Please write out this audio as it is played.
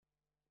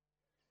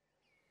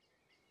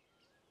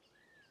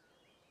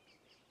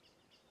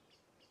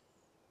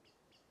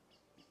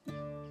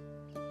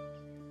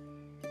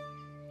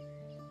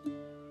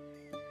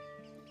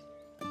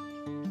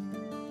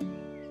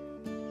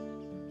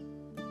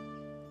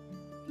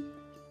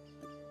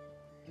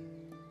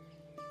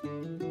I'm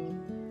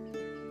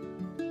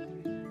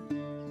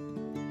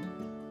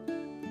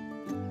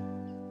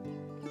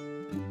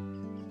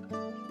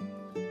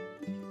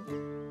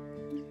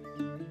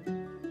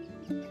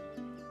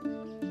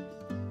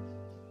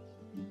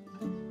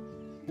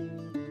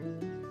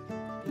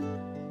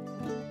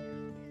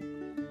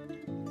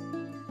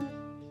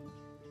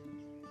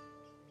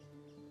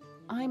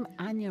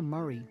Anja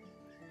Murray.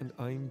 And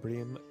I'm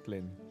Brían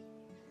MacGloinn.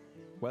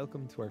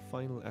 Welcome to our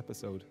final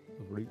episode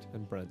of Root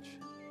and Branch.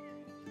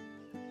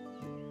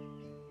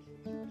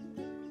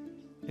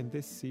 In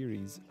this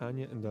series,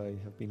 Anja and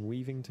I have been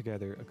weaving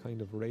together a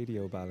kind of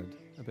radio ballad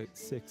about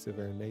 6 of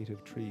our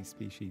native tree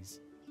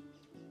species.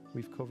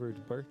 We've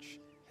covered birch,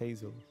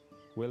 hazel,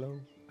 willow,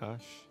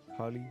 ash,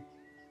 holly,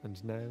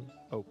 and now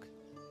oak.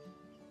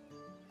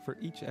 For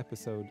each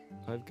episode,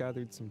 I've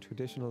gathered some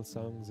traditional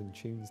songs and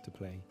tunes to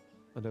play,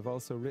 and I've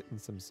also written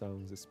some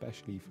songs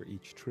especially for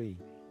each tree,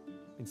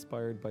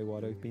 inspired by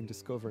what I've been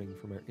discovering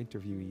from our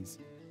interviewees,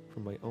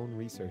 from my own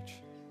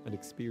research and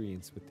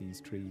experience with these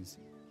trees.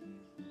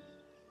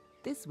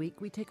 This week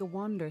we take a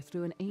wander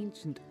through an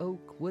ancient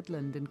oak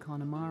woodland in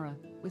Connemara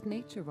with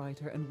nature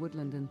writer and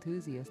woodland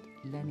enthusiast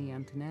Lenny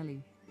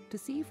Antonelli to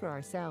see for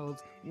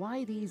ourselves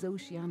why these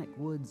oceanic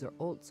woods are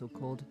also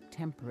called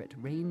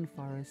temperate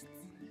rainforests.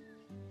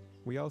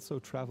 We also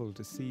travel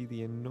to see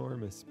the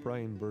enormous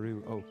Brian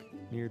MacGloinn oak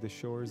near the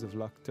shores of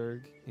Lough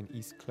Derg in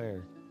East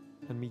Clare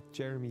and meet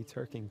Jeremy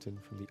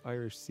Turkington from the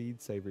Irish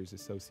Seed Savers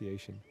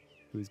Association,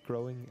 who is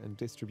growing and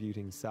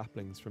distributing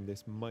saplings from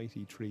this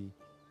mighty tree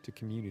to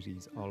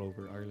communities all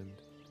over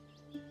Ireland.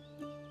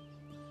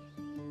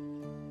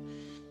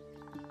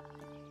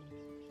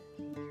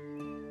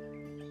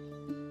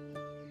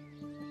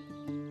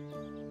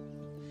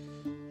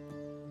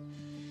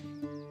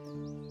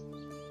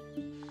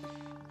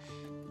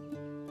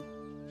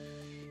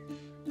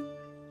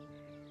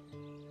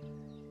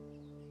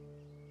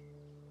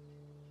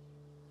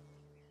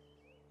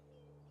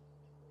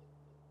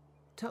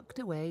 Tucked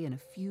away in a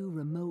few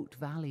remote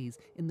valleys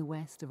in the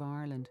west of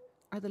Ireland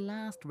are the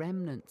last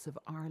remnants of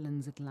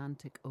Ireland's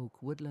Atlantic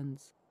oak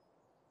woodlands.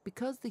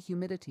 Because the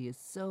humidity is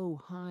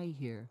so high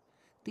here,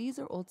 these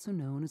are also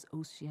known as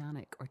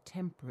oceanic or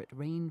temperate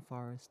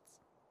rainforests.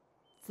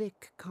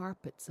 Thick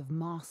carpets of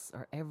moss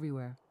are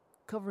everywhere,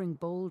 covering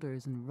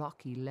boulders and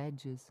rocky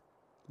ledges.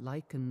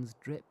 Lichens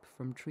drip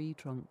from tree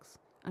trunks,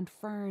 and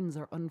ferns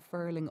are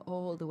unfurling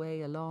all the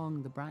way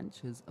along the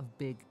branches of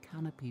big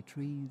canopy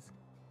trees.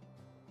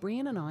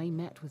 Brían and I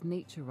met with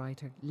nature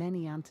writer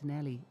Lenny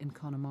Antonelli in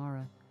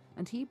Connemara,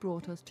 and he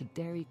brought us to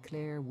Derry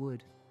Clare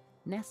Wood,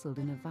 nestled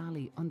in a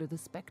valley under the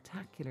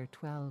spectacular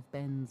 12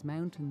 Bens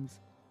Mountains.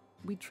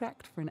 We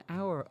trekked for an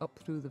hour up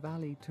through the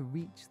valley to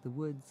reach the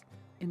woods,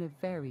 in a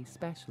very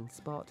special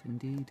spot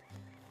indeed.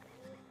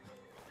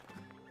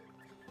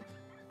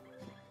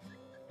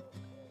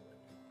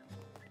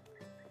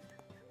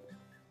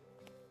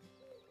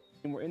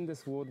 And we're in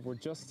this wood, we're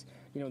just,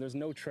 there's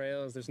no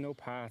trails, there's no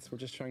paths, we're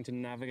just trying to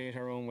navigate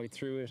our own way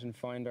through it and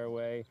find our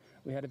way.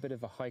 We had a bit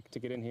of a hike to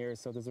get in here,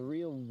 so there's a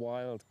real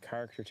wild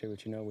character to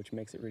it, which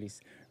makes it really,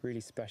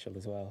 really special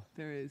as well.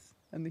 There is,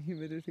 and the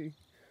humidity.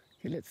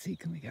 Okay, let's see,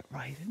 can we get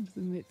right into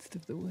the midst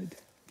of the wood?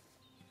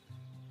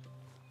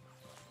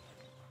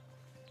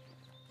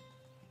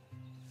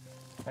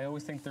 I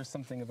always think there's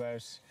something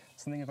about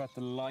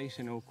the light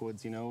in oak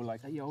woods,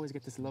 like you always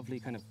get this lovely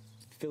kind of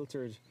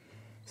filtered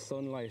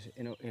sunlight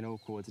in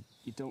oak woods.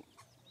 You don't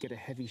get a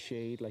heavy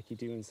shade like you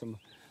do in some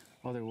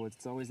other woods.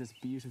 It's always this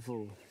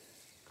beautiful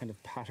kind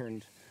of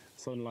patterned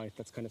sunlight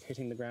that's kind of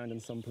hitting the ground in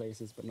some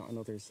places but not in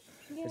others.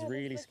 Yeah, it's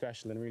really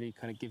special and really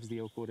kind of gives the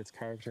oak wood its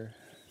character.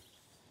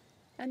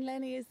 And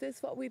Lenny, is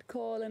this what we'd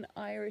call an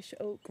Irish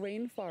oak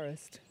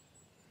rainforest?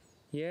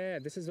 Yeah,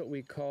 this is what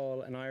we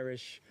call an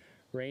Irish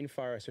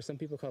rainforest, or some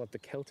people call it the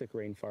Celtic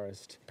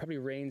rainforest. It probably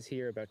rains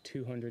here about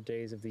 200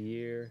 days of the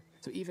year.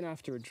 So even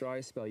after a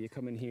dry spell, you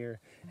come in here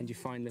and you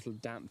find little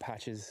damp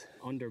patches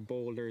under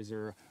boulders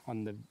or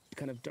on the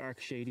kind of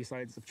dark, shady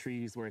sides of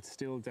trees where it's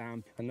still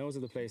damp. And those are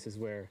the places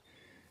where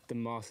the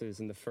mosses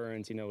and the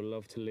ferns,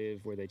 love to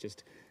live, where they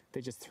just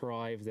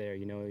thrive there.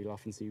 You'll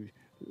often see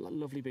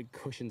lovely big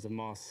cushions of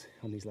moss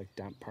on these like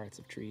damp parts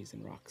of trees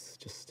and rocks,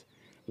 just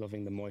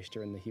loving the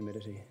moisture and the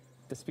humidity.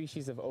 The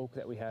species of oak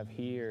that we have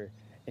here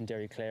in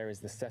Derry Clare is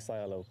the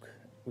sessile oak.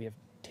 We have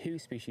 2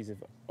 species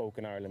of oak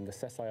in Ireland, the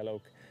sessile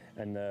oak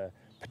and the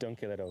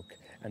pedunculate oak.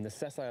 And the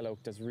sessile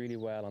oak does really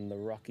well on the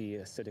rocky,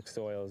 acidic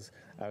soils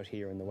out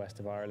here in the west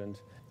of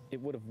Ireland.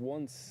 It would have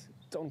once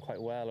done quite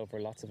well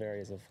over lots of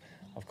areas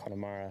of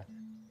Connemara.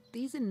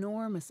 These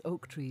enormous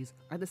oak trees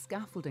are the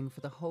scaffolding for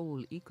the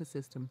whole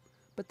ecosystem,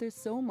 but there's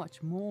so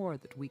much more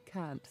that we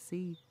can't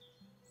see.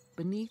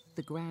 Beneath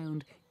the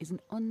ground is an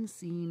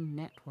unseen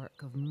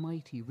network of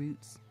mighty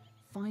roots,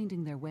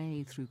 finding their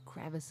way through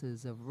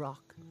crevices of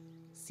rock,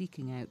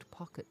 seeking out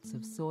pockets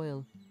of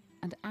soil,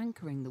 and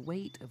anchoring the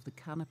weight of the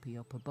canopy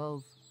up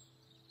above.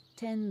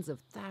 Tens of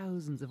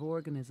thousands of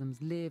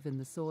organisms live in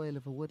the soil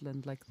of a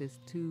woodland like this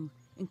too,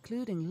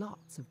 including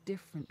lots of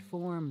different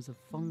forms of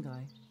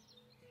fungi.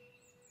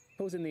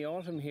 suppose in the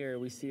autumn here,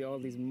 we see all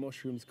these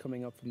mushrooms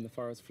coming up from the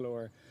forest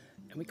floor,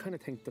 and we kind of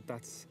think that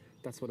that's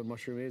what a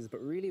mushroom is, but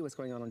really what's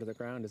going on under the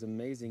ground is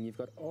amazing. You've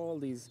got all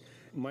these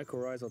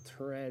mycorrhizal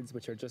threads,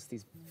 which are just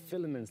these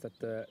filaments that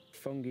the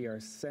fungi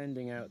are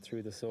sending out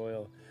through the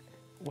soil.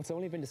 What's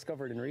only been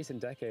discovered in recent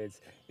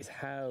decades is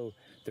how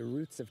the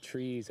roots of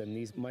trees and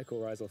these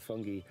mycorrhizal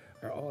fungi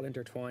are all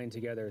intertwined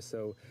together.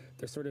 So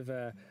there's sort of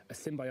a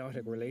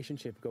symbiotic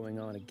relationship going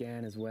on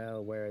again as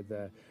well, where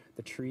the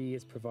tree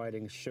is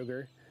providing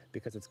sugar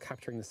because it's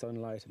capturing the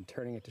sunlight and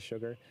turning it to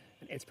sugar,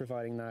 and it's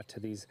providing that to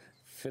these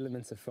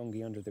filaments of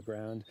fungi under the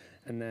ground,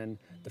 and then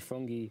the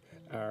fungi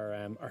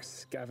are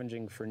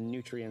scavenging for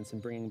nutrients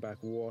and bringing back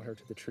water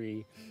to the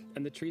tree,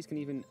 and the trees can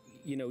even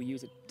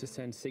use it to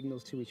send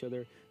signals to each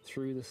other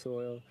through the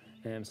soil.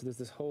 So there's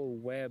this whole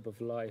web of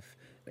life.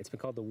 It's been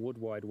called the wood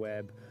wide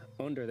web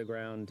under the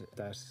ground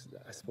that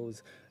I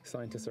suppose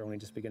scientists are only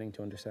just beginning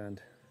to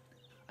understand.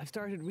 I've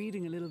started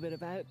reading a little bit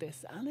about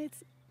this, and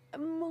it's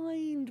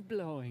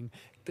mind-blowing,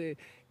 the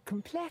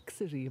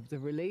complexity of the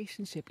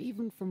relationship,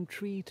 even from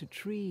tree to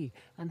tree,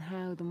 and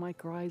how the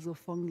mycorrhizal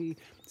fungi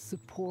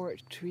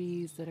support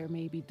trees that are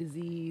maybe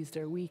diseased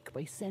or weak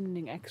by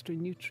sending extra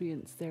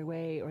nutrients their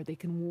way, or they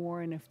can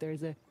warn if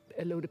there's a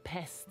load of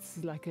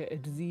pests, like a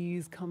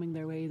disease coming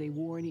their way. They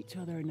warn each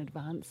other in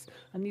advance,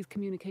 and these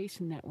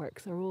communication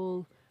networks are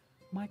all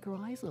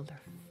mycorrhizal.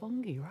 They're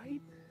fungi,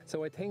 right?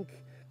 So I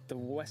think the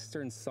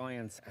Western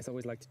science has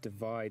always liked to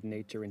divide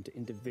nature into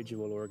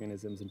individual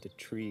organisms, into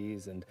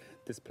trees and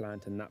this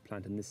plant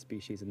and this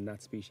species and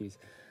that species.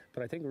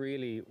 But I think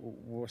really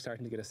we're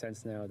starting to get a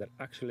sense now that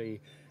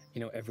actually,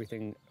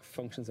 everything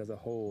functions as a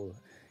whole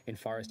in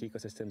forest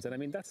ecosystems. And I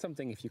mean, that's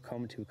something, if you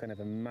come to kind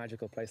of a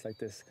magical place like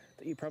this,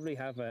 that you probably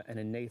have an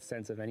innate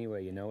sense of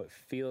anyway. It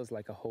feels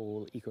like a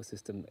whole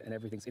ecosystem and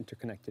everything's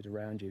interconnected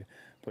around you.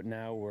 But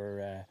now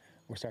we're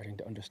starting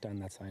to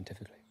understand that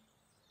scientifically.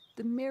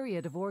 The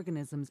myriad of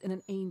organisms in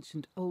an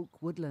ancient oak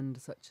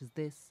woodland such as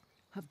this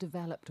have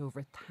developed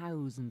over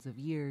thousands of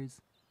years.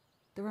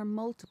 There are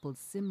multiple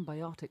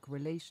symbiotic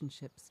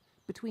relationships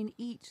between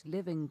each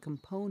living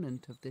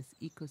component of this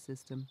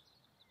ecosystem.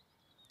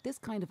 This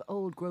kind of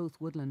old-growth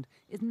woodland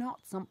is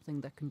not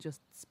something that can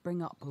just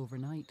spring up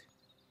overnight.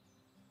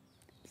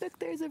 Look,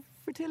 there's a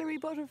fritillary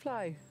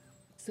butterfly.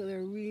 So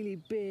they're really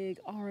big,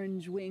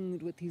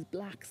 orange-winged with these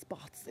black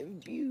spots. They're a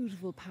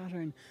beautiful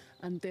pattern,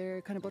 and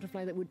they're kind of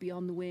butterfly that would be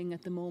on the wing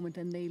at the moment,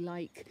 and they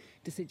like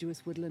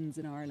deciduous woodlands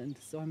in Ireland.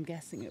 So I'm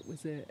guessing it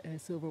was a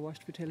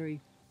silver-washed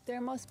fritillary. There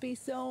must be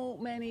so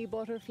many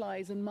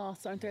butterflies and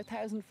moths, aren't there?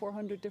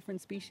 1,400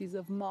 different species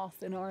of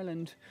moth in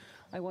Ireland.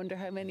 I wonder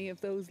how many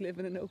of those live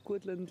in an oak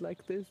woodland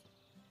like this.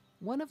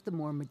 One of the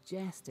more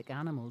majestic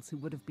animals who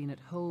would have been at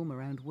home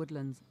around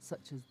woodlands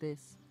such as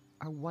this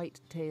are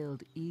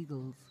white-tailed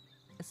eagles,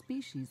 a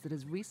species that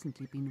has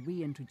recently been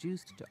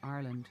reintroduced to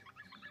Ireland.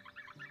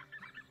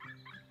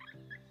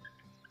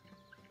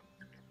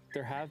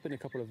 There have been a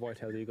couple of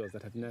white-tailed eagles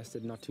that have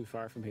nested not too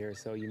far from here,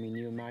 so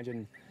you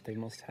imagine they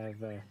must have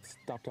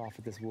stopped off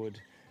at this wood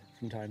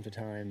from time to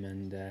time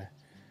and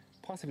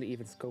possibly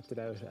even scoped it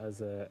out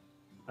as a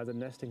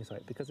nesting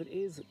site, because it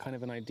is kind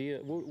of an idea,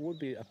 would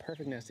be a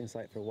perfect nesting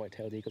site for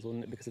white-tailed eagles,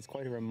 wouldn't it? Because it's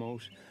quite a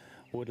remote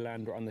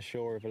woodland or on the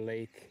shore of a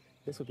lake.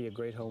 This would be a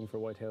great home for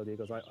white-tailed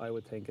eagles, I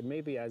would think. And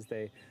maybe as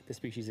the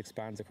species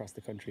expands across the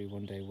country,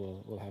 one day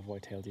we'll have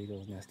white-tailed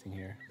eagles nesting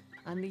here.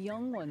 And the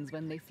young ones,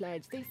 when they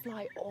fledge, they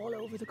fly all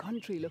over the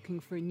country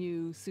looking for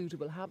new,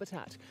 suitable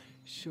habitat.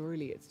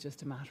 Surely it's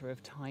just a matter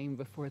of time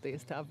before they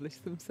establish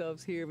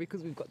themselves here,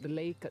 because we've got the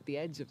lake at the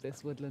edge of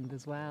this woodland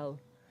as well.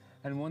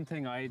 And one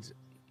thing I'd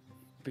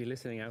be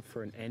listening out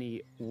for in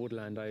any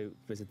woodland I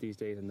visit these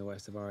days in the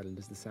west of Ireland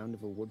is the sound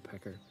of a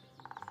woodpecker.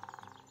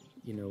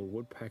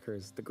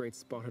 Woodpeckers, the great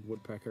spotted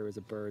woodpecker is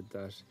a bird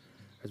that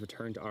has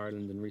returned to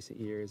Ireland in recent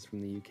years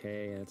from the UK,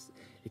 and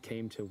it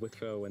came to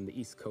Wicklow and the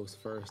East Coast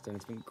first, and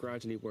it's been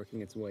gradually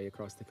working its way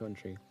across the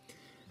country.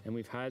 And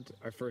we've had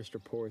our first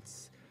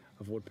reports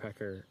of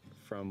woodpecker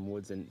from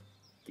woods in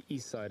the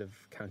east side of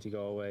County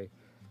Galway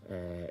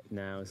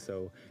now,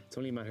 so it's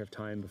only a matter of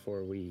time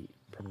before we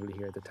probably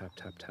hear the tap,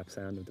 tap, tap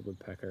sound of the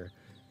woodpecker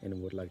in a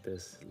wood like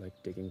this, like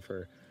digging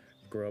for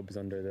grubs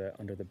under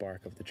the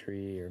bark of the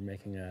tree, or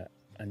making a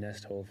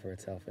nest hole for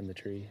itself in the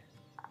tree.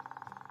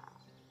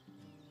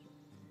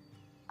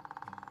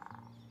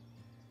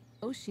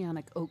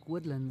 Oceanic oak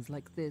woodlands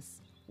like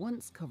this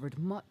once covered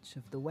much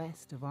of the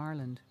west of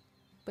Ireland,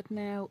 but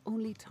now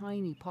only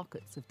tiny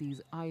pockets of these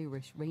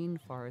Irish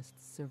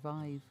rainforests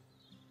survive.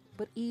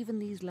 But even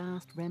these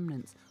last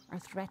remnants are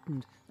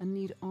threatened and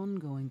need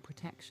ongoing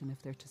protection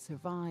if they're to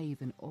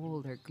survive in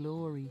all their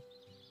glory.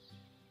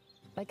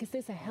 Like, is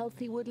this a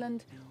healthy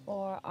woodland,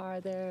 or are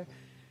there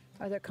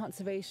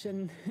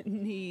conservation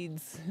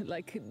needs,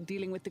 like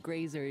dealing with the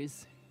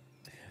grazers?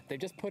 They've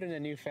just put in a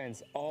new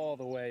fence all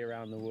the way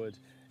around the wood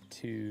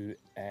to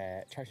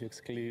try to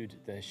exclude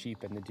the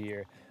sheep and the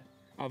deer.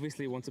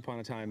 Obviously, once upon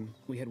a time,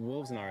 we had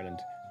wolves in Ireland.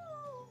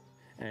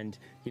 And,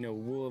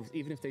 wolves,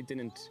 even if they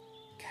didn't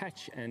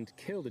catch and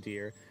kill the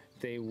deer,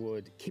 they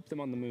would keep them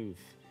on the move.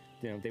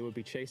 they would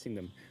be chasing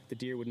them. The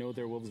deer would know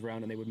there were wolves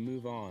around and they would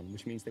move on,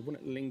 which means they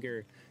wouldn't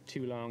linger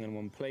too long in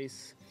one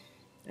place.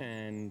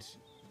 And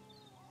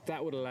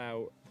that would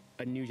allow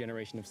a new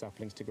generation of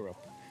saplings to grow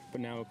up.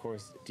 But now, of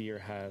course, deer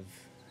have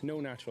no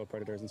natural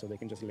predators, and so they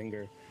can just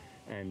linger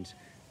and,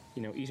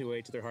 eat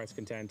away to their heart's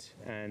content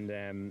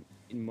and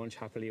munch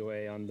happily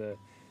away on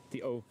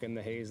the oak and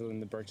the hazel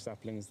and the birch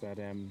saplings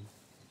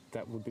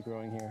that would be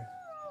growing here.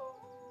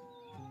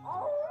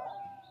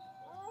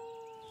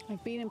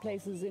 I've been in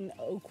places in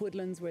oak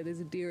woodlands where there's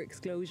a deer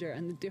exclosure,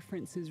 and the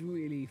difference is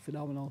really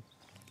phenomenal.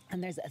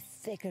 And there's a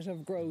thicket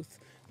of growth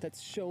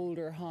that's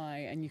shoulder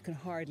high, and you can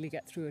hardly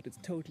get through it. It's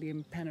totally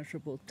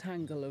impenetrable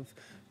tangle of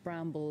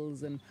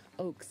brambles and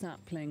oak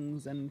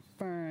saplings and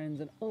ferns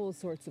and all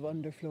sorts of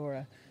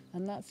underflora.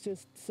 And that's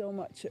just so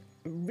much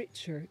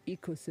richer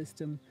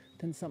ecosystem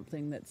than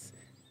something that's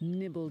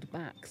nibbled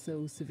back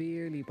so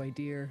severely by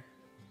deer.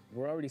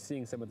 We're already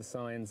seeing some of the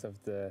signs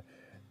of the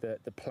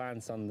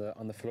plants on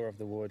the floor of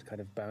the wood kind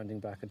of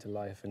bounding back into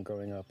life and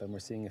growing up, and we're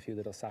seeing a few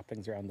little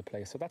saplings around the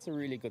place. So that's a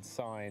really good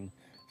sign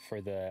for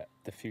the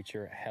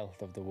future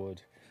health of the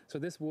wood. So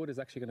this wood is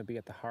actually going to be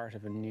at the heart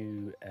of a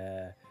new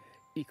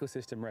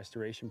ecosystem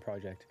restoration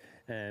project.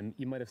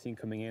 You might have seen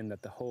coming in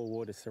that the whole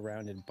wood is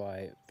surrounded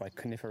by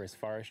coniferous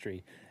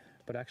forestry,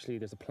 but actually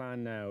there's a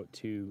plan now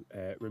to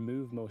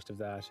remove most of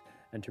that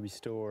and to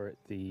restore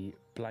the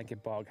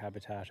blanket bog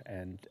habitat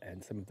and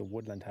some of the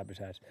woodland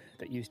habitat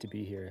that used to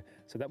be here.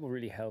 So that will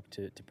really help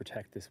to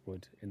protect this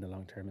wood in the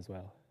long term as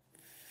well.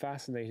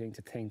 Fascinating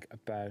to think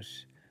about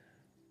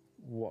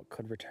what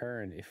could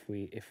return if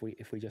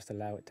we just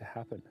allow it to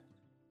happen.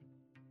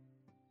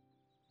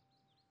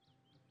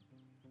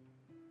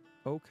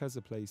 Oak has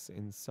a place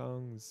in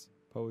songs,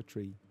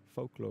 poetry,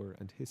 folklore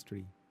and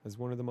history as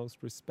one of the most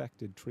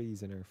respected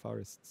trees in our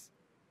forests.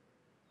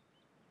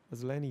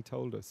 As Lenny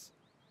told us,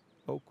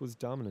 oak was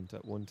dominant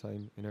at one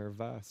time in our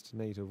vast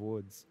native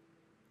woods,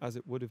 as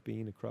it would have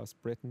been across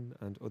Britain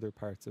and other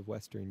parts of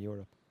Western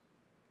Europe.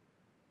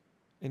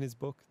 In his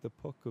book The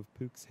Puck of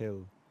Pook's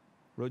Hill,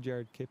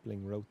 Rudyard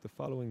Kipling wrote the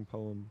following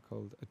poem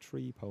called A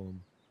Tree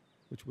Poem,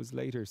 which was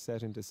later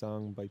set into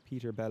song by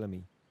Peter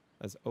Bellamy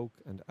as Oak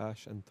and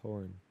Ash and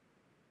Thorn.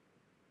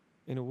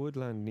 In a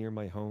woodland near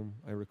my home,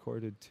 I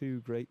recorded two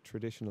great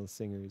traditional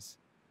singers,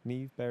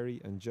 Niamh Berry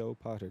and Joe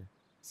Potter,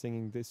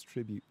 singing this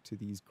tribute to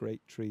these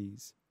great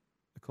trees,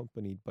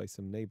 accompanied by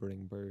some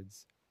neighbouring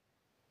birds.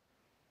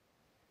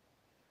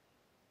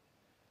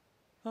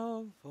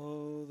 Of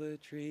all the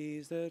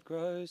trees that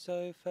grow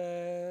so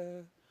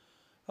fair,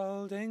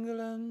 old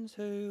England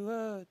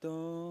to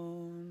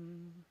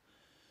adorn,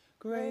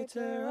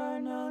 greater are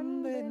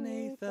none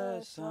beneath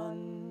the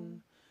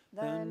sun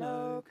than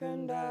oak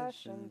and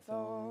ash and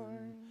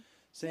thorn.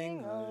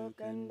 Sing oak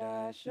and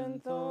ash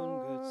and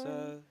thorn, good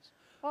sirs,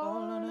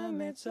 all on a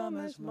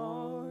midsummer's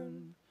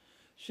morn.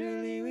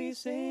 Surely we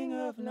sing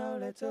of no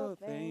little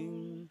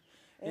thing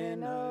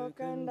in oak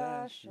and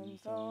ash and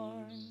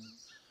thorn.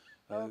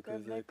 Oak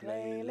of the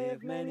clay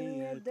lived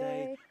many a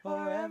day,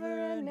 or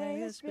ever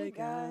Aeneas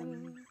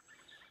began.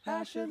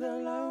 Ash of the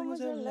loam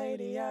was a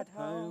lady at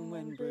home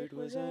when Brute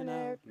was an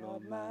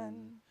outlawed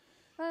man.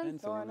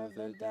 And Thorn of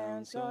the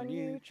Down saw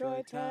new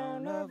Troy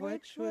town, of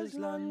which was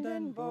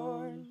London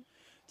born,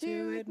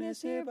 to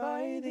witness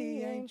hereby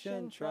the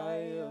ancient try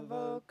of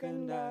oak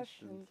and ash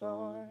and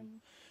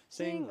thorn.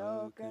 Sing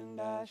oak and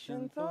ash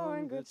and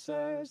thorn, good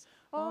sirs,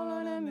 all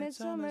on a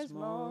midsummer's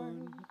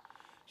morn.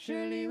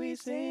 Surely we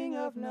sing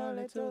of no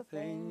little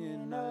thing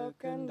in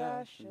oak and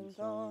ash and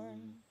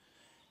thorn.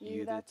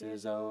 You that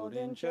is old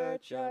in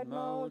churchyard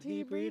mould,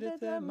 he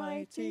breedeth a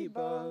mighty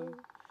bow.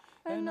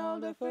 And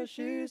alder for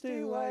shoes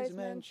do wise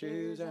men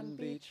choose, and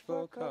bleach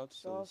for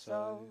cups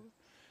also.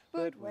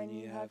 But when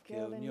you have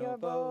killed and your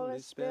bowl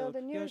is spilled,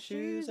 and your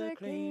shoes are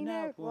clean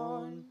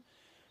outworn,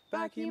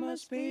 back you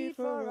must speed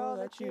for all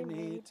that you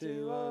need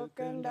to oak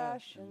and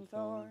ash and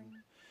thorn.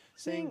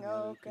 Sing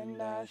oak and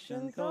ash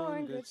and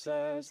thorn, good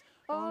sirs,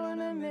 all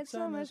on a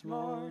midsummer's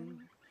morn.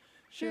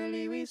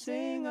 Surely we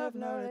sing of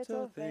no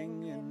little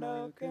thing in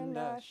oak and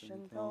ash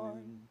and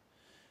thorn.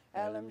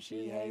 Ellum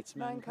she hates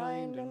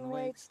mankind and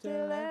waits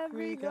till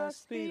every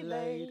gust be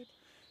laid,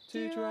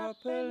 to drop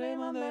a limb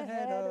on the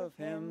head of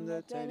him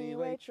that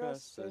anyway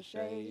trusts a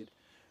shade.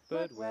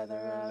 But whether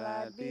a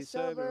lad be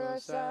sober or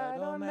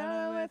sad, or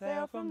mellow with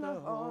ale from the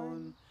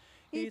horn,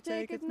 he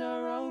taketh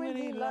no wrong when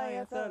he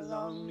lieth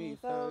along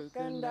neath oak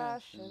and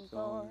ash and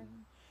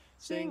thorn.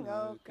 Sing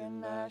oak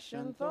and ash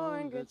and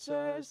thorn, good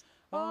sirs,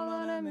 all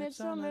on a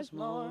midsummer's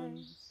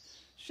morn.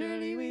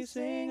 Surely we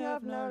sing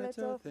of no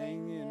little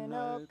thing in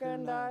oak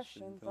and ash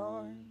and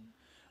thorn.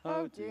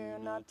 Oh, do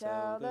not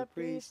tell the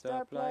priest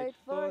our plight,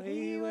 for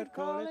he would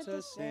call it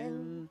a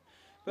sin.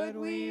 But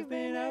we've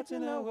been out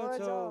in the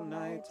woods all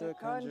night to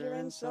conjure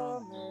and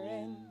summer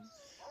in.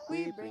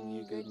 We bring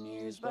you good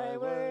news by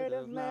word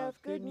of mouth,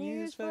 good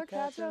news for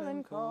cattle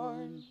and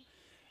corn.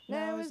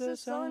 Now is the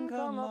sun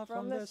come up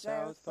from the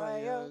south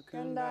by oak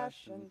and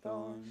ash and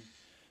thorn.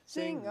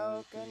 Sing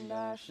oak and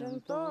ash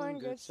and thorn,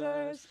 good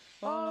sirs,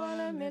 all on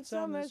a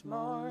midsummer's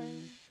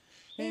morn.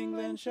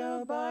 England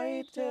shall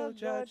bide till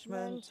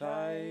judgment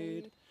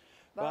tide,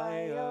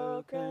 by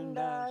oak and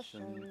ash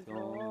and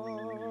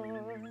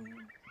thorn.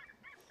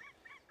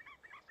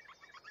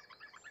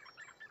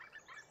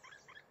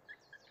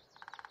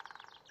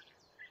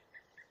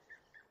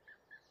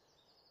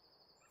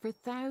 For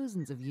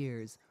thousands of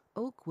years,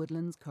 oak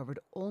woodlands covered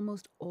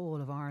almost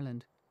all of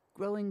Ireland,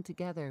 growing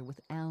together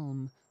with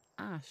elm,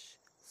 ash,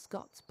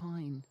 Scots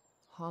pine,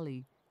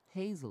 holly,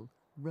 hazel,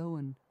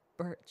 rowan,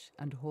 birch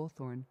and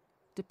hawthorn,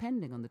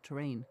 depending on the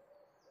terrain.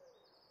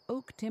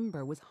 Oak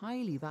timber was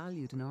highly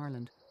valued in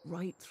Ireland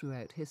right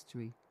throughout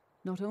history,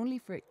 not only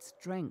for its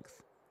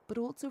strength, but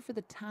also for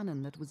the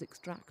tannin that was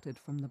extracted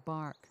from the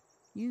bark,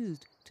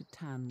 used to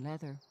tan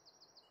leather.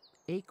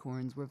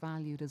 Acorns were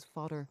valued as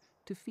fodder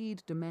to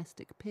feed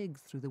domestic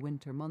pigs through the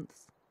winter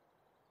months.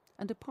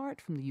 And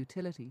apart from the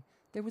utility,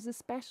 there was a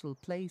special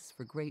place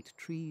for great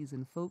trees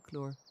in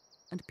folklore,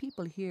 and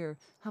people here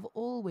have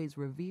always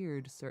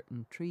revered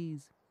certain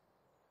trees.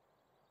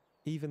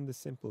 Even the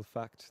simple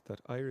fact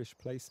that Irish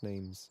place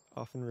names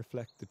often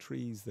reflect the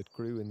trees that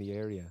grew in the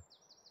area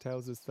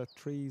tells us that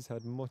trees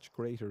had much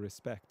greater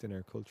respect in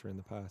our culture in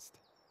the past.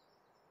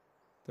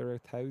 There are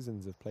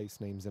thousands of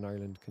place names in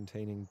Ireland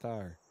containing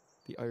dar,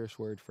 the Irish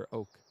word for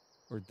oak,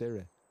 or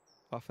dirra,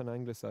 often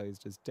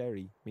anglicised as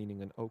derry,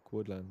 meaning an oak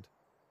woodland.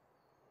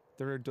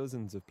 There are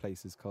dozens of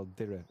places called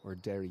dirra or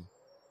derry.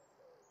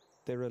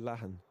 Dirra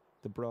Lahan,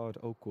 the broad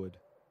oakwood.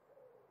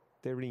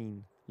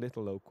 Derreen,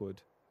 little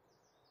oakwood.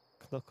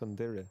 Cnoc an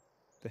Dirra,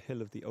 the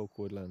hill of the oak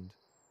woodland.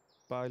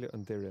 Baile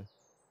an Dirra,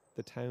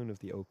 the town of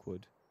the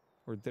oakwood.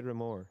 Or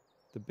Dirramore,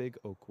 the big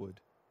oakwood.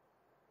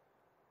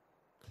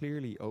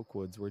 Clearly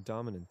oakwoods were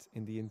dominant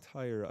in the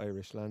entire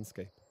Irish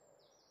landscape.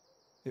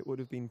 It would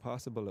have been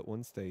possible at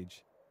one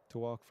stage to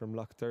walk from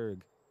Lough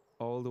Derg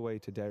all the way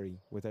to Derry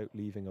without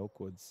leaving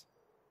oakwoods.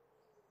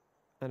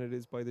 And it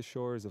is by the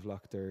shores of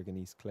Lough Derg in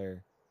East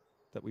Clare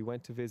that we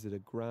went to visit a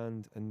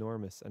grand,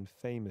 enormous and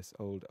famous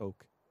old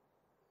oak,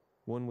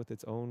 one with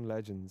its own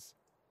legends,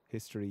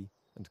 history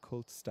and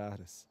cult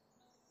status.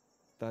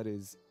 That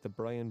is the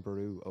Brían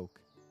MacGloinn oak.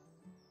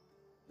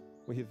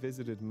 We have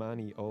visited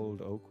many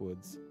old oak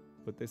woods,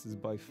 but this is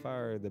by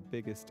far the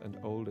biggest and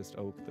oldest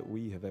oak that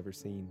we have ever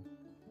seen.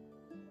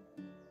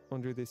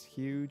 Under this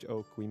huge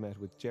oak we met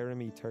with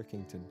Jeremy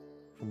Turkington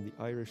from the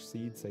Irish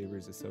Seed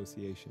Savers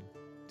Association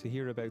to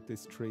hear about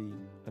this tree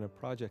and a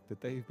project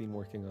that they've been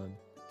working on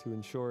to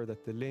ensure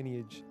that the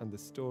lineage and the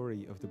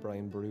story of the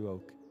Brían MacGloinn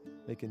oak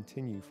may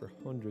continue for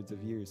hundreds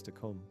of years to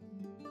come.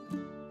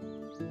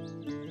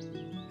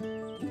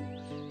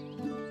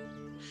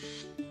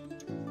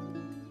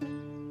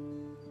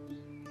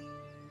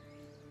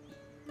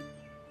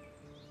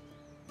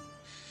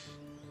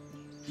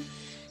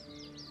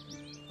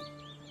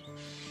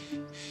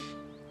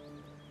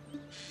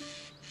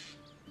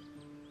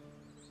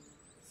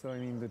 So I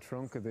mean, the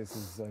trunk of this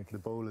is like... The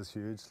bowl is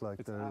huge, like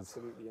it's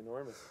absolutely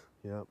enormous.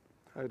 Yeah.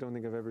 I don't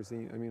think I've ever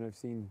seen... I mean, I've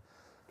seen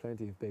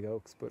plenty of big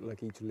oaks, but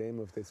like each limb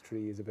of this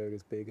tree is about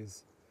as big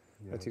as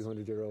a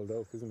 200-year-old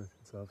oak, isn't it?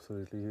 It's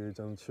absolutely huge.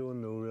 And it's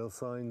showing no real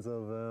signs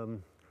of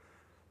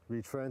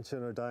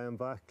retrenching or dying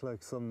back.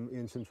 Like some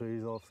ancient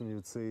trees, often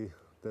you'd see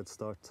they'd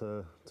start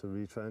to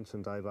retrench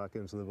and die back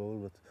into the bowl,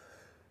 but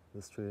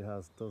this tree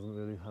doesn't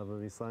really have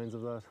any signs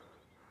of that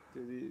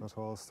at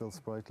all, still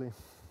sprightly.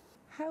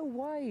 How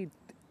wide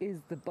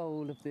is the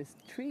bole of this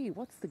tree?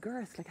 What's the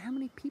girth? Like, how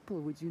many people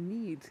would you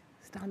need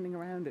standing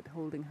around it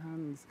holding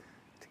hands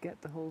to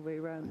get the whole way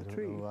around the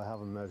tree? I don't know, I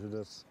haven't measured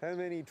it. How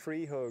many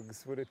tree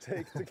hugs would it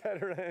take to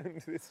get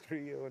around this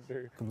tree, I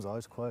wonder? It comes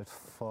out quite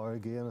far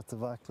again at the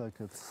back, like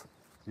it's,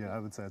 yeah, I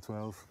would say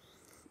 12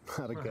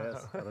 at a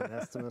guess, at an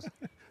estimate.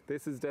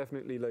 This is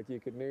definitely like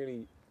you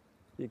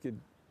could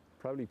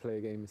probably play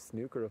a game of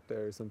snooker up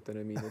there or something.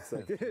 I mean, it's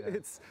like, yeah.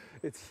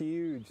 it's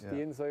huge. Yeah.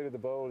 The inside of the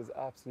bowl is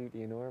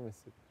absolutely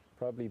enormous.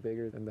 Probably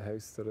bigger than the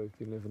house that I've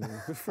been living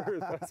in for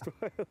the past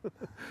while.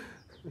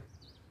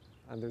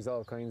 And there's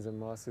all kinds of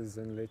mosses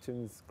and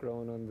lichens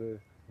growing on the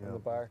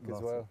bark as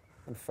well.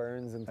 And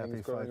ferns and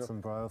things growing Epiphytes up.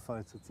 and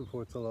bryophytes. It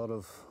supports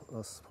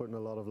supporting a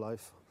lot of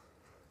life.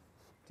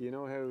 Do you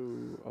know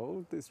how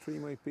old this tree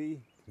might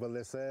be? Well,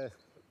 they say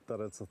that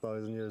it's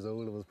 1,000 years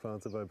old. It was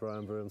planted by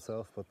Brían MacGloinn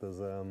himself, but there's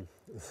a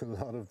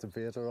lot of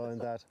debate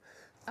around that.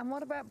 And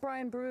what about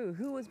Brían MacGloinn?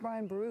 Who was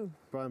Brían MacGloinn?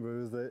 Brían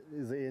MacGloinn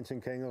is the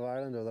ancient king of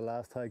Ireland, or the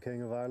last high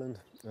king of Ireland,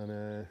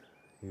 and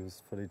he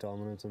was pretty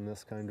dominant in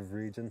this kind of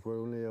region.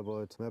 We're only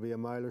about maybe a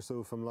mile or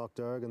so from Lough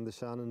Derg and the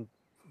Shannon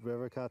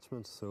River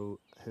catchment, so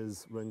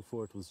his ring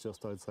fort was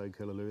just outside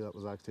Killaloe. That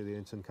was actually the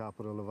ancient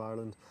capital of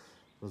Ireland.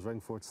 His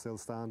ring fort's still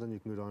standing, you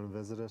can go down and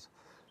visit it.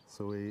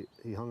 So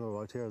he hung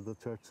out here at the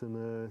church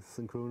in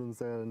St. Cronan's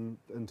there in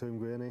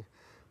Toomgraney.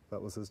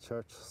 That was his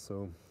church,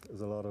 so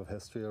there's a lot of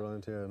history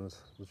around here, and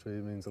the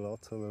tree means a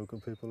lot to local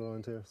people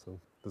around here, so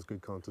there's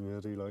good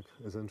continuity. Like,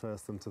 it's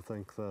interesting to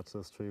think that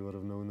this tree would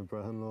have known the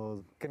Brehon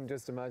laws. Can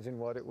just imagine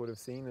what it would have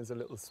seen as a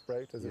little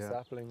sprout, as a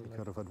sapling. It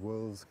could have had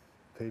wolves,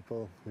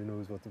 people, who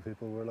knows what the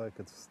people were like.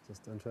 It's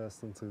just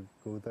interesting to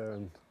go there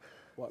and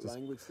what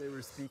language they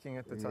were speaking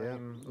at the Yeah,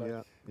 time, like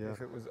yeah.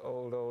 if it was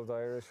old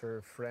Irish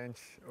or French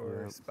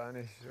or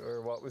Spanish,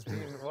 or what was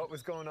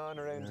going on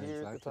around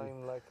here at the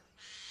time, like.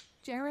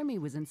 Jeremy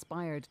was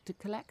inspired to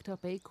collect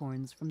up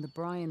acorns from the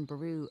Brían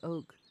MacGloinn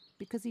oak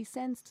because he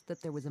sensed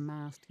that there was a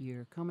mast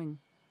year coming.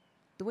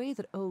 The way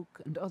that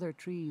oak and other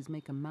trees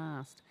make a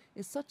mast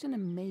is such an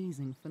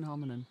amazing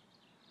phenomenon.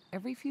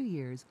 Every few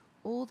years,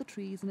 all the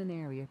trees in an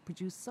area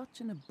produce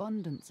such an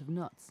abundance of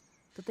nuts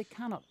that they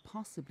cannot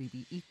possibly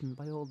be eaten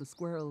by all the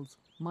squirrels,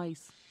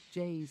 mice,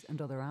 jays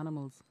and other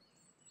animals.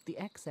 The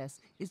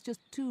excess is just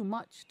too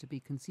much to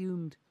be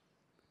consumed.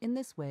 In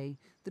this way,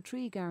 the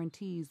tree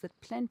guarantees that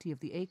plenty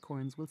of the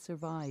acorns will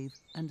survive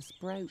and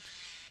sprout.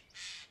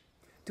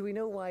 Do we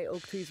know why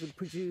oak trees would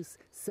produce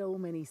so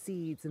many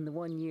seeds in the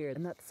 1 year,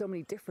 and that so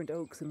many different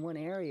oaks in one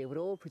area would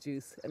all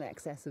produce an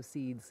excess of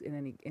seeds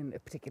in a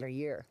particular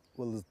year?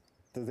 Well,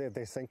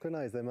 they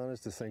synchronise. They manage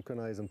to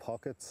synchronise in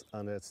pockets,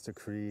 and it's to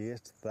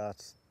create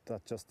that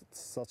just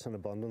such an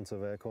abundance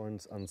of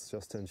acorns, and it's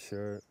just to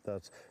ensure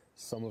that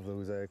some of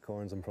those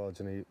acorns and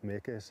progeny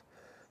make it.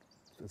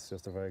 It's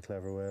just a very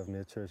clever way of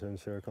nature to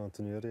ensure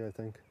continuity, I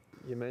think.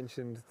 You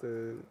mentioned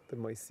the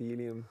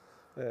mycelium.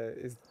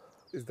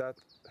 Is that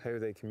how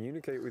they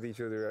communicate with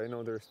each other? I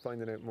know they're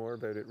finding out more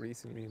about it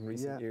recently, in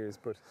recent years,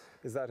 but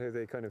is that how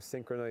they kind of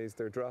synchronise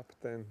their drop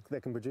then?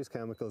 They can produce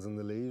chemicals in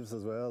the leaves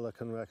as well that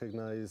can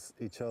recognise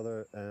each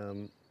other.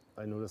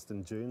 I noticed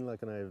in June,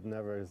 and I've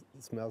never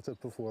smelt it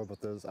before,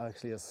 but there's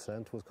actually a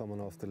scent was coming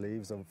off the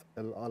leaves of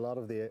a lot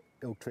of the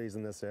oak trees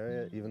in this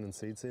area, even in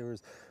seed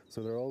savers.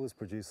 So they're always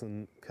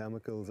producing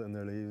chemicals in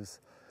their leaves.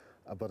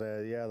 But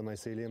the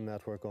mycelium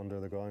network under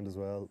the ground as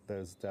well,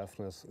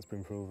 it's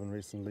been proven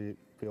recently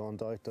beyond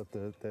doubt that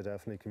they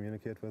definitely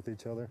communicate with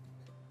each other.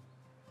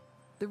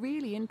 The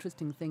really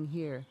interesting thing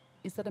here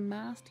is that a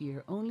mast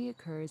year only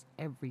occurs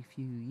every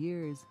few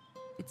years.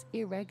 It's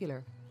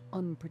irregular,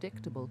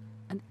 unpredictable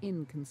and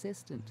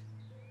inconsistent.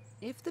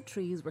 If the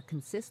trees were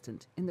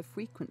consistent in the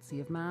frequency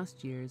of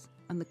mast years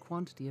and the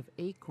quantity of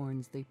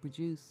acorns they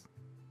produce,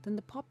 then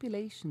the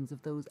populations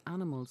of those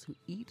animals who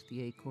eat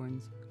the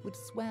acorns would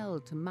swell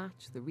to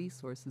match the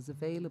resources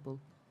available.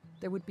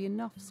 There would be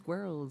enough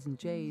squirrels and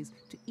jays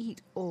to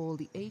eat all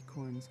the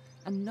acorns,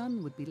 and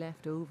none would be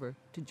left over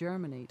to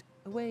germinate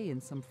away in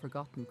some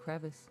forgotten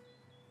crevice.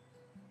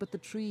 But the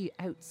tree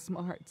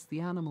outsmarts the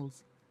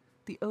animals.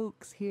 The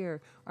oaks here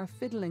are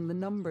fiddling the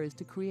numbers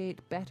to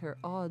create better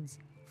odds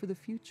for the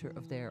future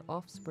of their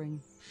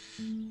offspring.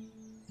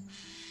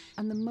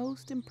 And the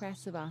most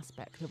impressive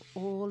aspect of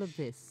all of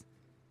this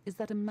is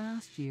that a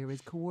mast year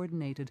is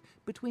coordinated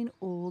between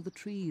all the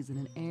trees in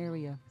an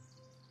area.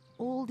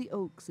 All the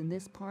oaks in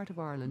this part of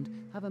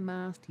Ireland have a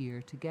mast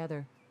year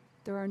together.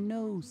 There are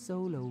no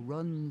solo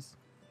runs.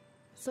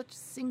 Such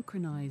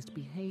synchronised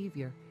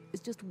behaviour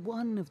is just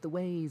one of the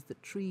ways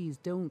that trees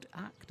don't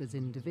act as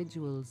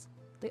individuals.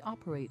 They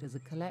operate as a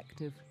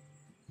collective.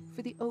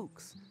 For the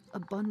oaks,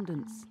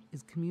 abundance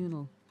is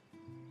communal.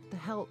 The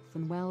health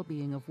and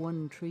well-being of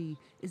one tree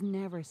is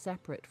never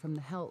separate from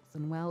the health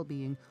and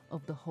well-being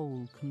of the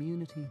whole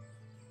community.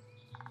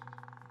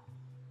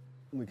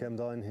 We came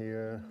down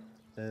here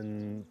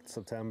in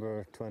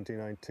September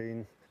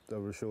 2019. They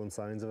were showing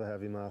signs of a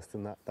heavy mast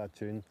in that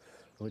June. And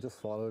we just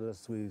followed it.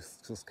 We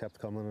just kept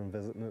coming and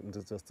visiting it and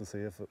just to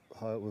see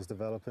how it was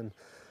developing.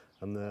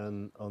 And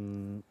then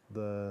on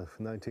the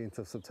 19th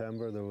of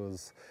September,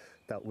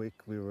 that week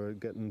we were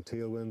getting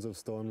tailwinds of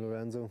Storm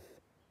Lorenzo.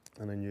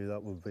 And I knew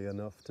that would be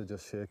enough to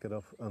just shake it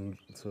up, and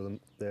so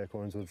the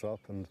acorns would drop.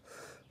 And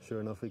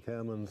sure enough, we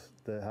came and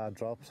they had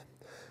dropped.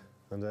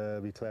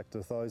 And we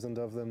collected 1,000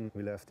 of them.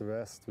 We left the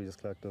rest. We just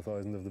collected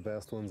 1,000 of the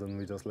best ones, and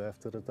we just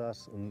left it at that.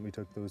 And we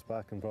took those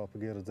back and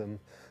propagated them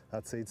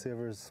at Seed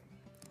Savers.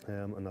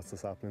 And that's the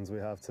saplings we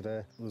have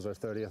today. It was our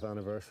 30th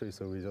anniversary,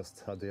 so we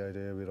just had the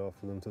idea we'd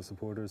offer them to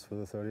supporters for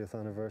the 30th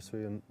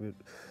anniversary, and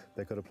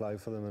they could apply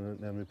for them, and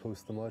then we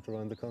post them out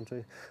around the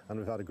country. And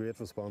we've had a great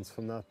response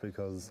from that,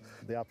 because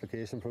the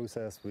application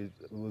process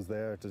was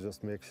there to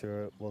just make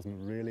sure it wasn't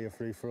really a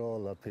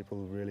free-for-all, that people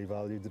really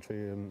valued the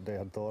tree and they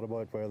had thought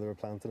about where they were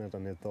planting it,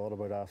 and they thought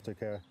about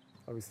aftercare.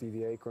 Obviously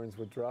the acorns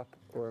would drop,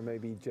 or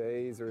maybe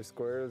jays or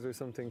squirrels or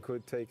something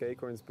could take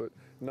acorns, but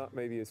not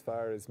maybe as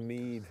far as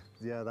mead.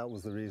 Yeah, that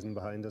was the reason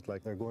behind it.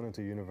 They're going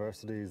into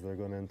universities, they're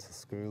going into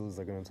schools,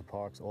 they're going into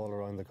parks all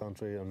around the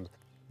country, and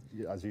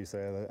as you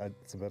say,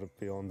 it's a bit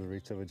beyond the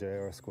reach of a jay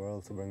or a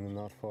squirrel to bring them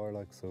that far.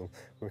 So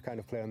we're kind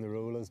of playing the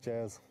role as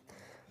jays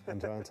and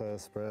trying to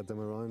spread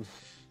them around.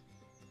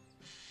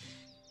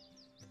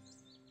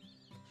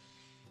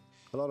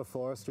 A lot of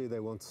forestry, they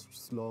want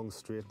long,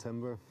 straight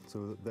timber,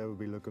 so they would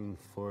be looking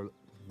for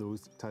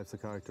those types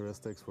of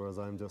characteristics, whereas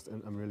I'm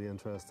really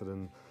interested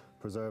in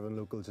preserving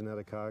local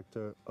genetic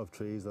character of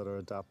trees that are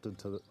adapted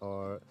to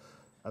our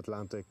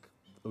Atlantic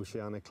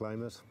oceanic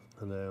climate.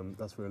 And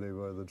that's really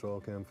where the draw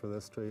came for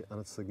this tree. And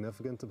it's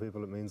significant to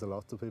people, it means a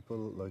lot to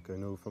people. I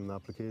know from the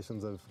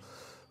applications I've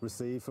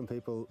received from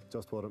people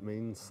just what it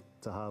means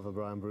to have a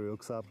Brían MacGloinn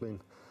oak sapling.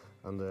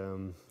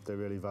 and they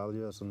really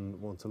value it and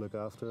want to look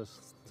after it.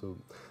 So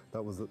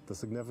that was the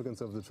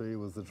significance of the tree,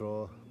 was the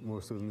draw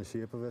more so than the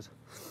shape of it.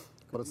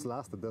 But it's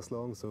lasted this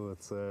long, so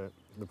it's the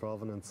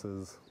provenance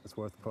is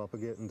worth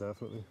propagating,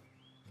 definitely.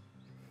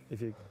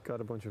 If you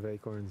got a bunch of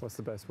acorns, what's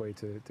the best way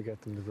to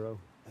get them to grow?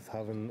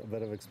 Having a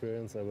bit of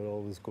experience, I would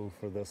always go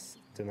for this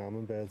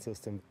dynamine bed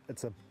system.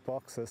 It's a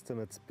box system,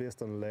 it's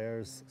based on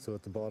layers. So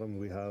at the bottom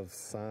we have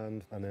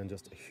sand and then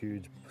just a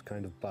huge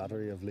kind of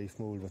battery of leaf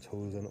mould which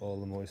holds in all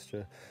the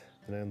moisture.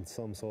 And then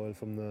some soil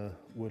from the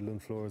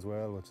woodland floor as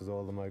well, which is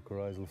all the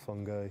mycorrhizal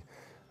fungi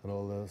and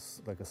all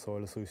those like the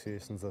soil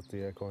associations that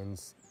the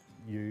acorns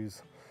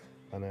use.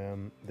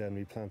 And then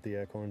we plant the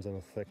acorns on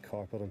a thick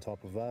carpet on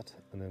top of that,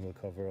 and then we'll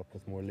cover up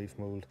with more leaf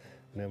mould,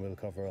 and then we'll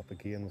cover up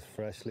again with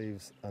fresh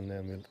leaves, and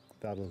then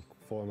that'll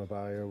form a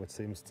barrier which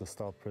seems to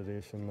stop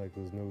predation. Like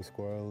there's no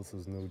squirrels,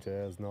 there's no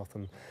jays,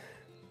 nothing.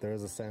 There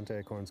is a scent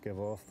acorns give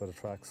off that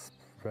attracts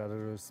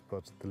predators,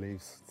 but the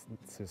leaves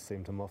just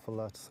seem to muffle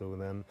that. So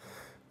then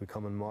we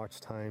come in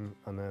March time,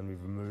 and then we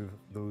remove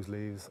those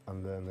leaves,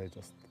 and then they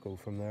just go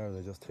from there.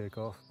 They just take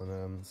off,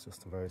 and it's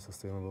just a very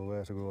sustainable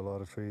way to grow a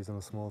lot of trees in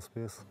a small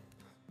space.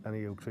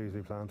 Any oak trees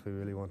we plant, we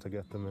really want to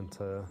get them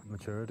into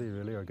maturity,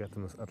 really, or get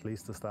them at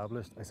least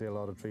established. I see a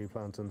lot of tree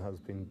planting has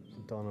been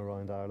done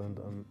around Ireland,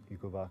 and you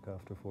go back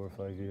after 4 or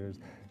 5 years,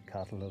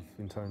 cattle have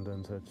been turned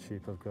into it,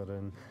 sheep have got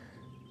in.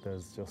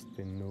 There's just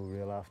been no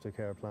real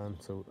aftercare plan.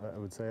 So I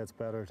would say it's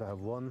better to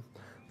have one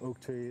oak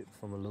tree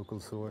from a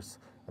local source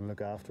and look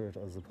after it,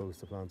 as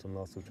opposed to planting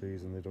lots of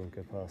trees and they don't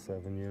get past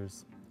 7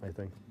 years, I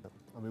think.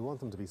 And we want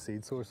them to be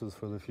seed sources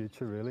for the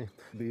future, really.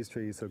 These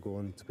trees are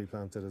going to be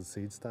planted as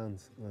seed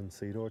stands and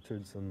seed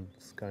orchards, and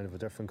it's kind of a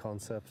different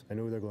concept. I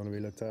know they're going to be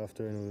looked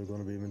after, I know they're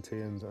going to be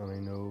maintained, and I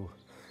know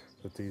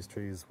that these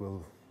trees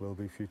will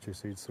be future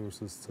seed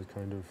sources to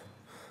kind of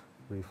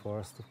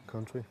reforest the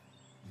country.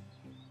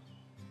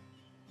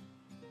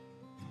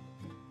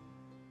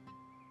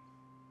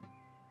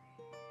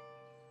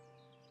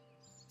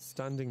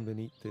 Standing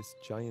beneath this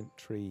giant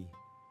tree,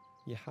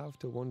 you have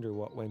to wonder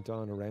what went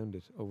on around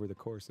it over the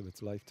course of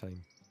its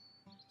lifetime.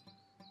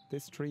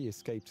 This tree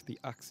escaped the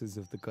axes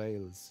of the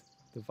Gaels,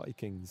 the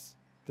Vikings,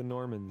 the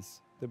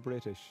Normans, the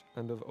British,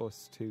 and of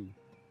us too.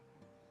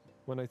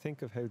 When I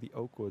think of how the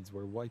oak woods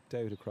were wiped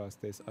out across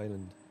this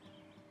island,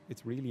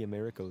 it's really a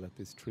miracle that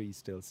this tree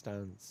still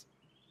stands.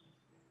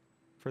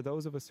 For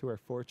those of us who are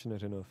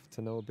fortunate enough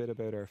to know a bit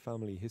about our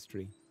family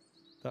history,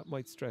 that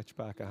might stretch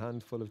back a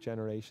handful of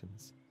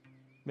generations,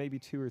 maybe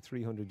 200 or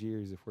 300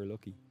 years if we're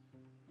lucky.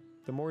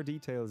 The more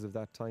details of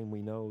that time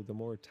we know, the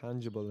more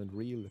tangible and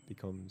real it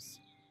becomes,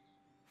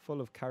 full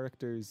of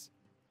characters,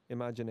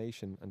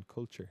 imagination and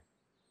culture.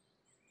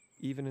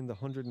 Even in the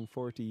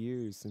 140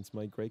 years since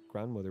my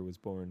great-grandmother was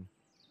born,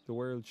 the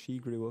world she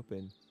grew up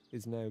in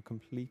is now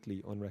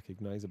completely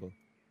unrecognisable.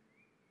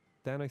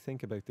 Then I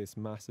think about this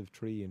massive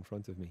tree in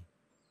front of me.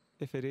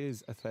 If it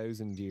is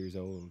 1,000 years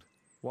old,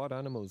 what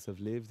animals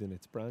have lived in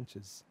its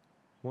branches?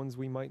 Ones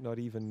we might not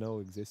even know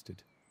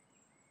existed.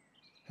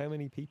 How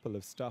many people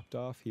have stopped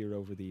off here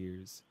over the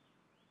years?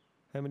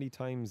 How many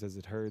times has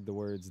it heard the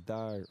words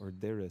dar or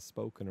dira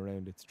spoken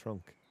around its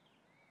trunk?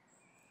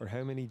 Or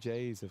how many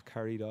jays have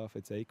carried off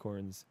its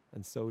acorns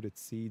and sowed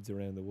its seeds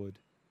around the wood?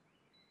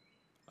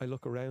 I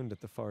look around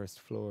at the forest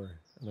floor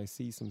and I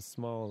see some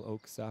small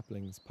oak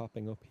saplings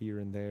popping up here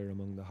and there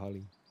among the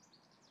holly.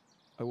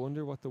 I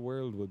wonder what the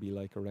world will be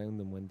like around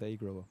them when they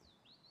grow up.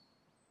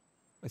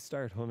 I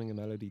start humming a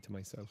melody to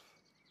myself.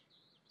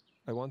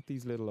 I want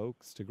these little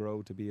oaks to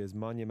grow to be as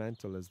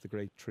monumental as the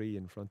great tree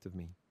in front of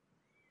me.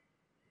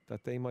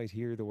 That they might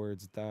hear the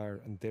words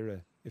dar and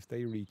dira if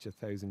they reach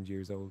 1,000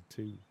 years old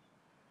too.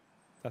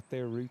 That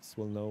their roots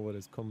will know what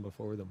has come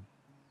before them.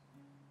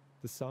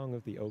 The song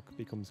of the oak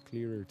becomes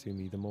clearer to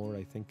me the more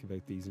I think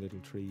about these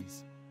little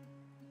trees.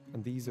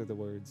 And these are the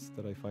words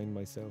that I find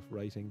myself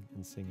writing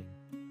and singing.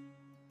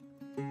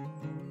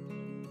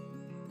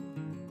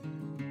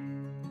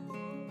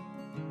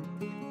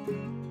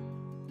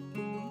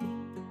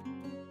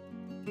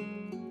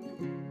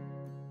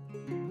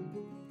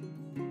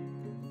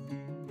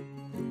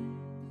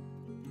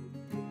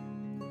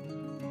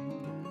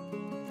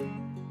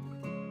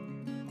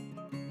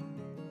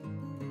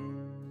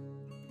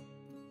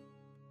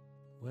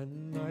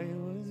 When I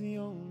was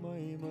young,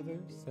 my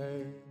mother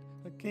said,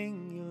 a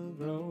king you'll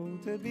grow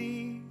to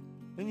be,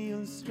 and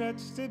you'll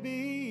stretch to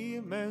be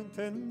a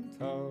mountain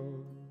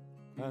tall,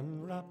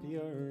 and wrap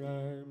your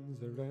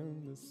arms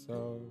around the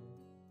soul.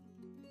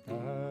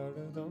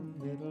 Da-da-dum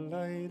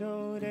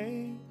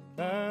diddle-di-do-day,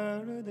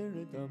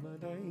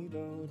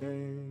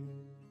 da-da-di-da-dum-a-di-do-day.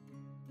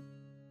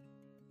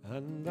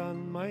 And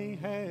on my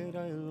head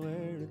I'll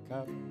wear a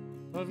cap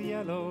of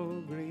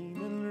yellow,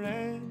 green and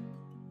red,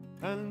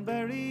 and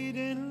buried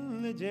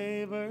in the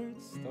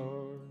jaybird's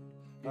store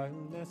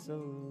I'll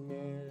nestle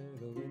near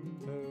the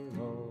winter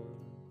roar.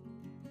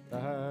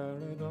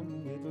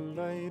 Da-da-dum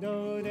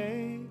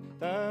diddle-di-do-day,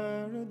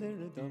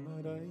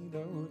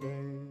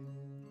 da-da-di-da-dum-a-di-do-day.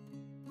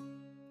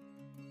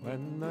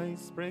 When I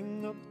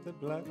spring up, the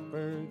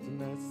blackbird's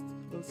nest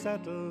will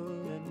settle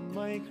in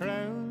my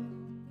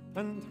crown,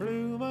 and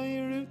through my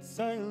roots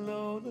I'll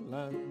know the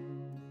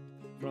land,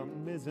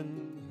 from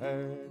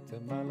Mizenhead to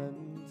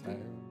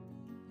Mallintown.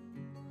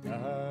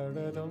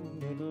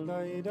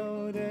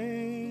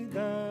 Dar-a-dum-diddle-di-do-day,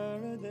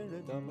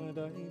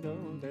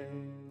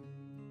 dar-a-dir-a-dum-a-di-do-day.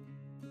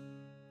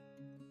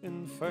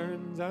 In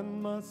ferns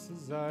and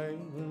mosses I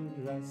will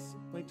dress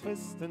my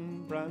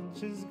twisting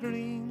branches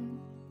green,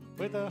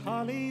 with a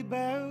holly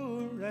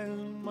bough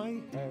round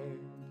my head,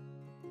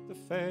 the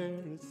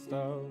fairest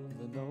of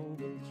the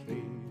noble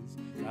trees.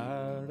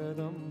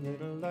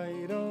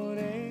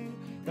 Dar-a-dum-diddle-di-do-day,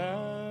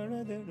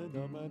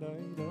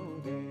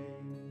 dar-a-dir-a-dum-a-di-do-day.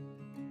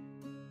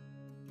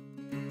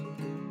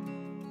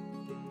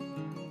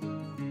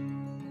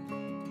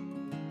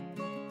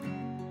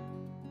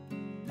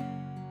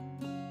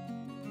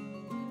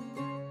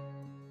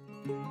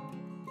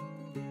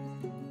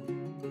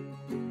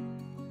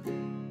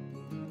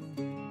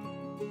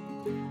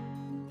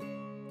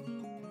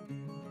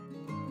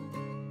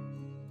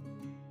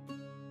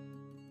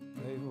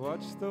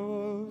 Watch the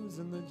wolves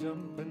and the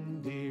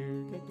jumping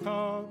deer get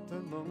caught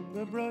among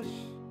the brush,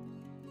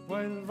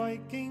 while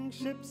Viking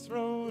ships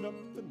rode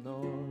up the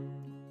north,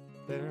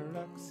 their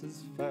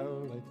axes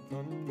fell like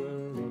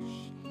thunder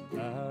rush.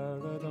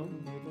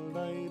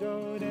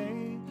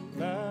 Dar-a-dum-diddle-di-do-day,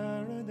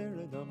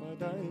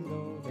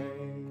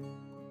 dar-a-dir-a-dum-a-di-do-day.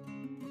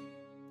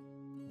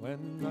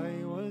 When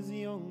I was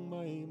young,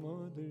 my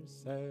mother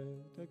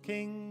said, a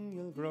king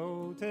you'll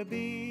grow to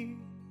be,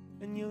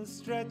 and you'll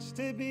stretch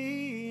to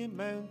be a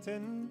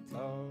mountain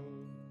tall,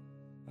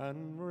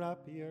 and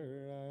wrap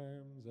your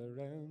arms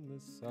around the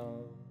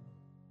saw.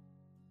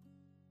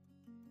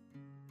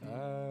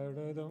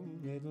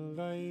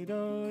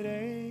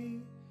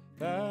 Dar-a-dum-diddle-di-do-day,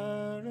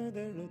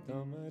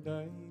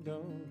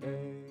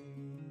 dar-a-dir-a-dum-a-di-do-day.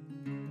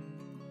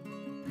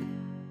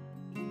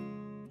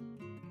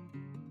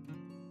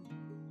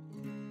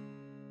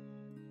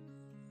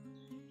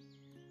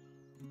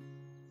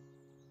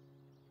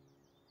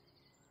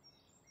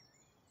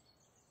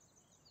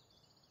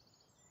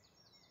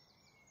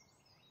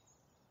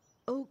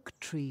 Oak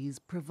trees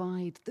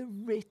provide the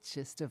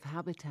richest of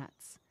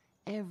habitats.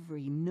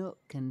 Every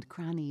nook and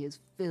cranny is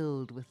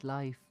filled with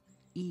life,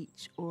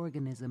 each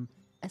organism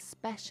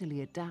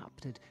especially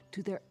adapted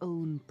to their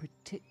own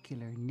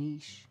particular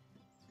niche.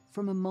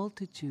 From a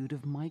multitude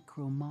of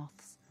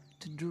micro-moths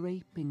to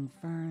draping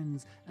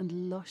ferns and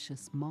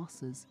luscious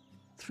mosses,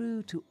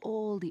 through to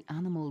all the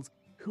animals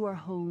who are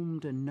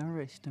homed and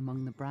nourished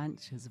among the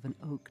branches of an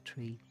oak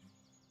tree.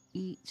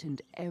 Each and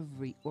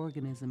every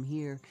organism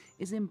here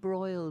is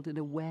embroiled in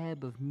a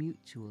web of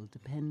mutual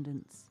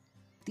dependence.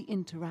 The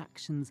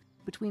interactions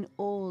between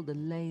all the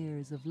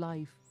layers of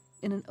life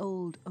in an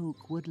old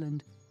oak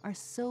woodland are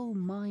so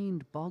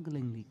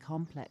mind-bogglingly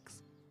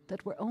complex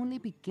that we're only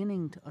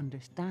beginning to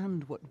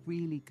understand what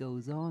really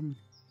goes on.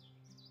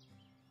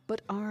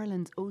 But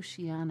Ireland's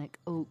oceanic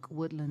oak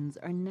woodlands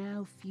are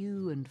now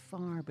few and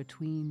far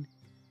between,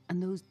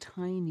 and those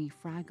tiny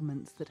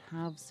fragments that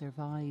have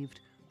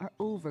survived are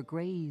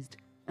overgrazed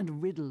and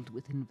riddled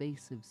with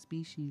invasive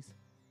species.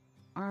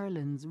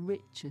 Ireland's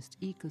richest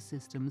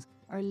ecosystems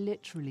are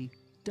literally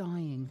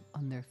dying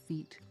on their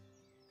feet.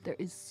 There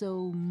is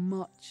so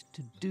much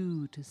to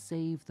do to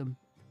save them,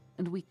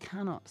 and we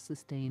cannot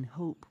sustain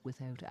hope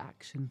without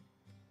action.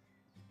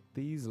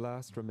 These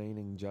last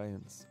remaining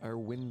giants are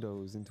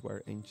windows into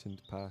our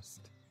ancient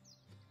past.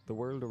 The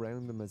world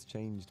around them has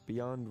changed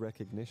beyond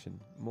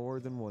recognition more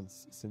than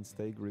once since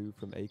they grew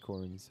from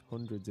acorns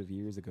hundreds of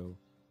years ago.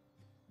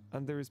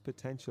 And there is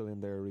potential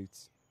in their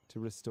roots to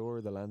restore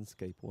the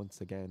landscape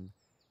once again,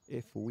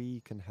 if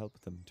we can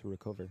help them to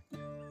recover.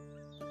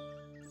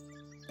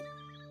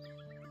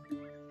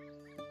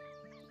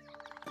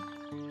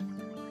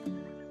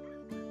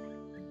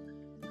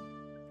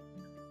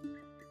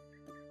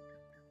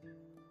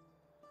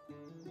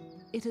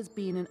 It has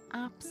been an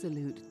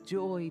absolute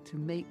joy to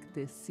make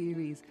this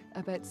series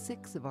about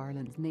 6 of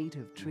Ireland's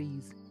native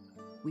trees.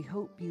 We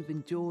hope you've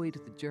enjoyed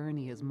the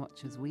journey as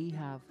much as we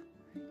have.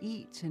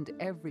 Each and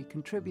every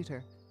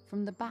contributor,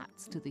 from the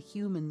bats to the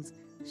humans,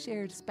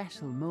 shared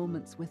special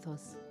moments with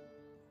us.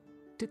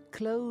 To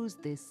close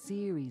this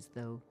series,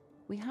 though,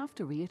 we have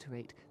to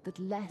reiterate that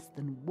less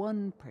than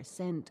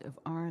 1% of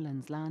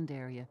Ireland's land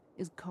area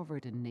is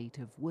covered in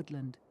native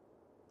woodland.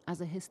 As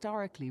a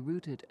historically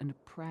rooted and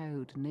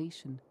proud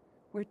nation,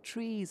 where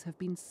trees have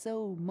been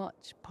so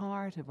much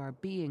part of our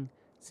being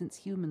since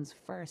humans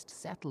first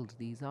settled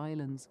these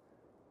islands,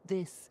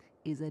 this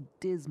is a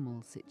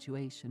dismal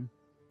situation.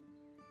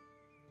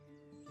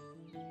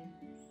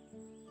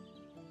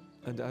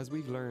 And as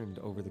we've learned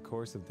over the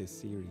course of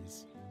this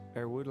series,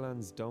 our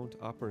woodlands don't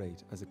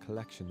operate as a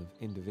collection of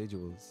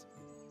individuals.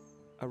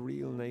 A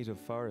real native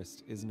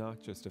forest is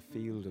not just a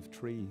field of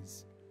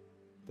trees.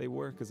 They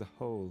work as a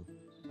whole,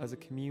 as a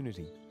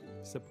community,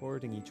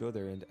 supporting each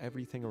other and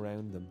everything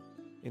around them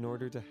in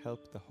order to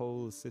help the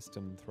whole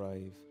system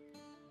thrive.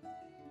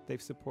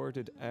 They've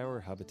supported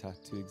our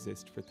habitat to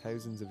exist for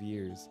thousands of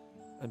years,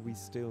 and we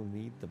still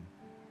need them.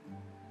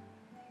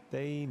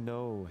 They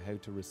know how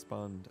to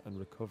respond and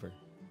recover,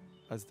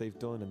 as they've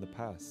done in the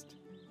past.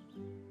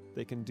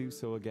 They can do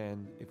so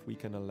again if we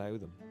can allow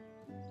them,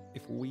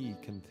 if we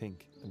can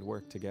think and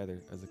work together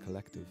as a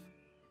collective.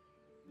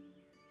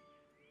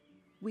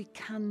 We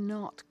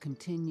cannot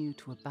continue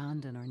to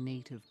abandon our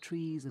native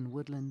trees and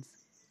woodlands,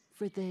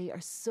 for they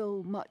are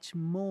so much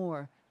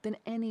more than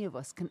any of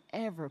us can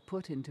ever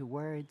put into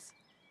words,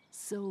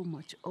 so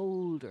much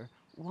older,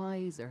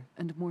 wiser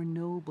and more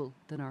noble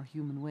than our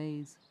human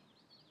ways.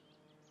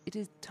 It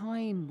is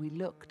time we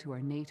look to our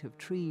native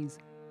trees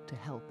to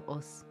help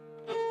us.